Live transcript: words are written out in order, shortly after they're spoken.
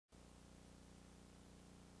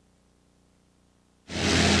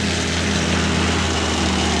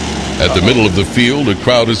At the middle of the field, a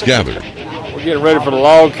crowd is gathered. We're getting ready for the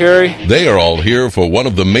log carry. They are all here for one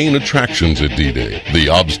of the main attractions at D-Day, the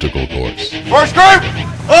obstacle course. First group,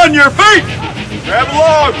 on your feet. Grab a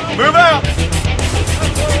log, move out.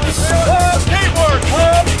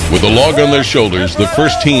 Teamwork. With a log on their shoulders, the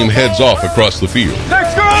first team heads off across the field.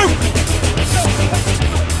 Next group.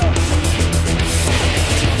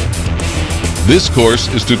 This course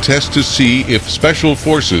is to test to see if Special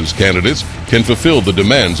Forces candidates can fulfill the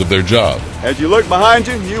demands of their job. As you look behind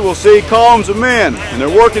you, you will see columns of men, and they're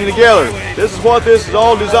working together. This is what this is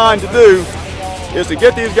all designed to do, is to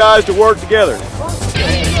get these guys to work together.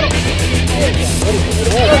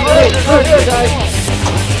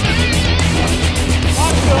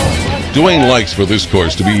 Dwayne likes for this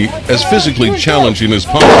course to be as physically challenging as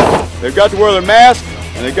possible. They've got to wear their mask,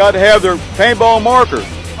 and they've got to have their paintball marker.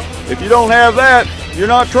 If you don't have that, you're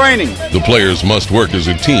not training. The players must work as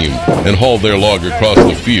a team and haul their log across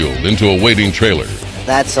the field into a waiting trailer.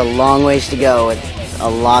 That's a long ways to go with a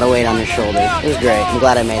lot of weight on their shoulders. It was great. I'm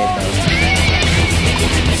glad I made it though.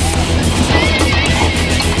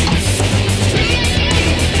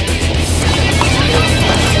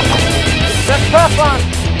 That's tough on.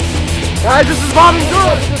 Guys, this is Bobby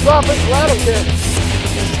good. This is offensive rattle kit.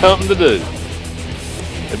 Something to do.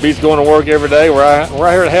 It beats going to work every day. We're out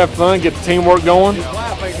here to have fun, get the teamwork going.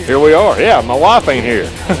 Here we are. Yeah, my wife ain't here.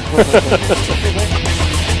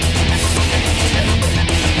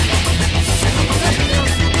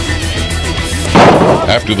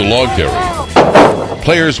 After the log carry,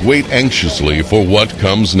 players wait anxiously for what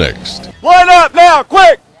comes next. Line up now,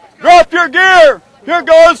 quick! Drop your gear! You're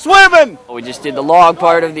going swimming! We just did the log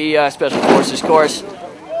part of the Special Forces course.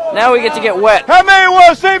 Now we get to get wet. How many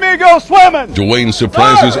want to see me go swimming? Dwayne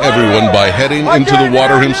surprises everyone by heading into the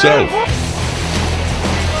water himself.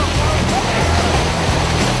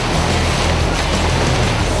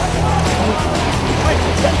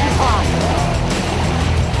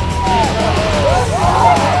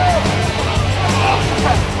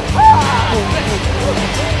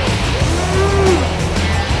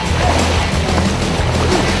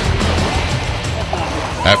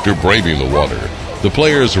 After braving the water, the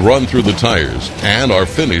players run through the tires and are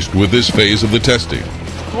finished with this phase of the testing.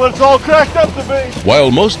 What it's all cracked up to be.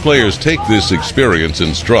 While most players take this experience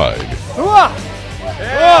in stride,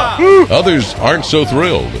 others aren't so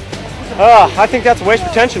thrilled. I think that's a waste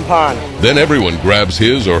retention pond. Then everyone grabs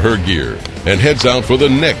his or her gear and heads out for the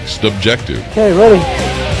next objective. Okay, ready.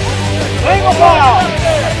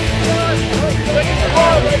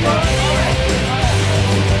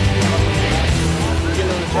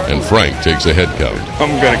 And Frank takes a head count.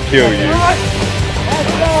 I'm gonna kill you.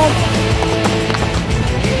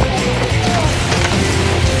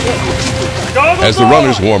 As the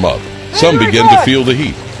runners warm up, some begin to feel the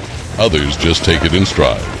heat. Others just take it in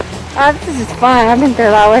stride. This is fun. I've been through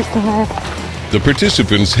a lot worse than this. The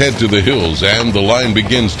participants head to the hills and the line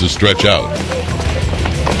begins to stretch out.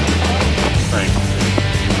 Thanks.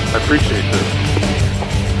 I appreciate this.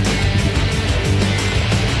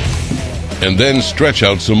 And then stretch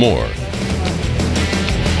out some more.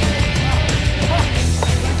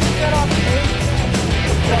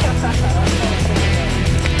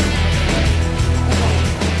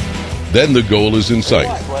 Then the goal is in sight.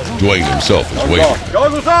 Dwayne himself is waiting.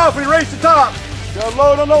 Goggles off, we race the top. Got a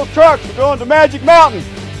load on those trucks. We're going to Magic Mountain.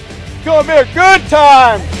 It's going to be a good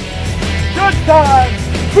time. Good time.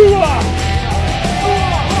 Hoo-ah!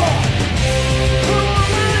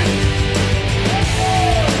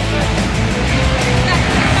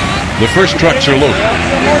 The first trucks are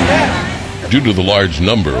loaded. Due to the large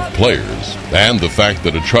number of players and the fact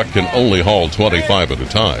that a truck can only haul 25 at a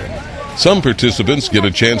time, some participants get a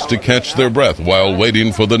chance to catch their breath while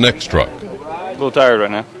waiting for the next truck. A little tired right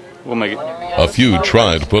now. We'll make it. A few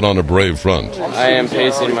try to put on a brave front. I am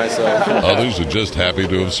pacing myself. Others are just happy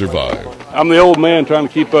to have survived. I'm the old man trying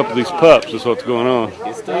to keep up with these pups is what's going on.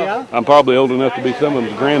 I'm probably old enough to be some of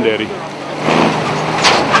them's granddaddy.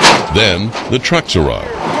 Then the trucks arrive.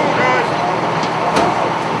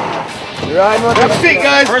 Have a seat,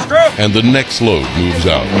 guys. First group. And the next load moves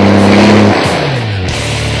out.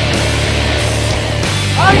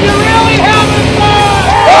 Are you really having fun?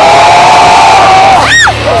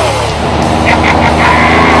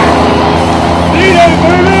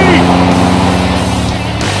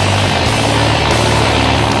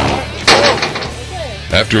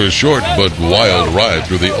 After a short but wild ride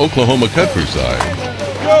through the Oklahoma countryside,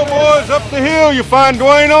 Go, boys, up the hill. You find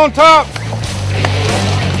Dwayne on top.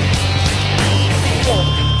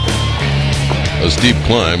 a steep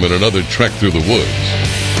climb and another trek through the woods.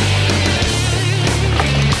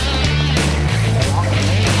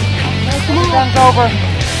 Over.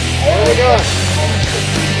 Where we going?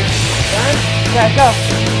 Yeah, go.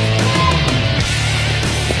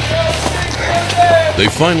 They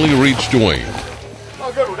finally reach Dwayne.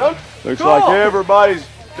 Oh, good, we're done. Looks like everybody's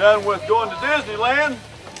done with going to Disneyland.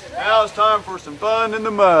 Now it's time for some fun in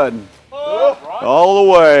the mud. All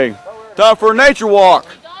the way. Time for a nature walk.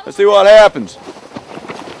 Let's see what happens.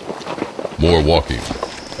 More walking,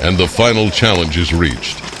 and the final challenge is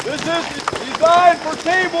reached. This is designed for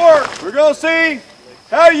teamwork. We're going to see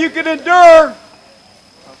how you can endure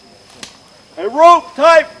a rope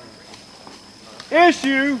type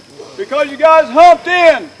issue because you guys humped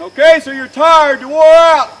in, okay? So you're tired, you wore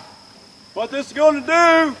out. What this is going to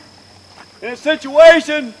do in a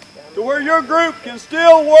situation to where your group can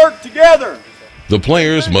still work together. The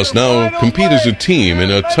players must now compete as a team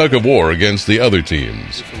in a tug-of-war against the other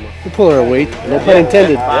teams. We pull our weight. No pun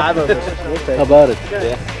intended. How about it?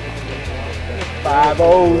 Yeah.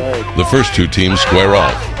 5-0. The first two teams square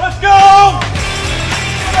off. Let's go!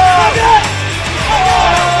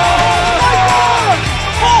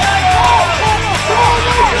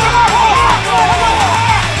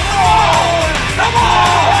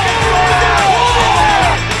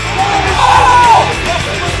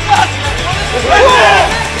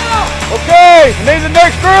 Okay, need the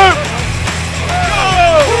next group.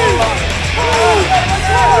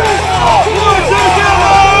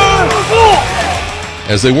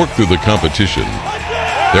 As they work through the competition,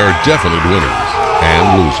 there are definite winners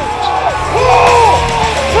and losers.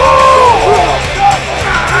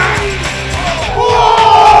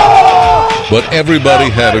 But everybody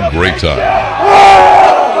had a great time.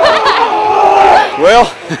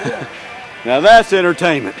 Well, now that's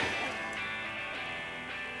entertainment.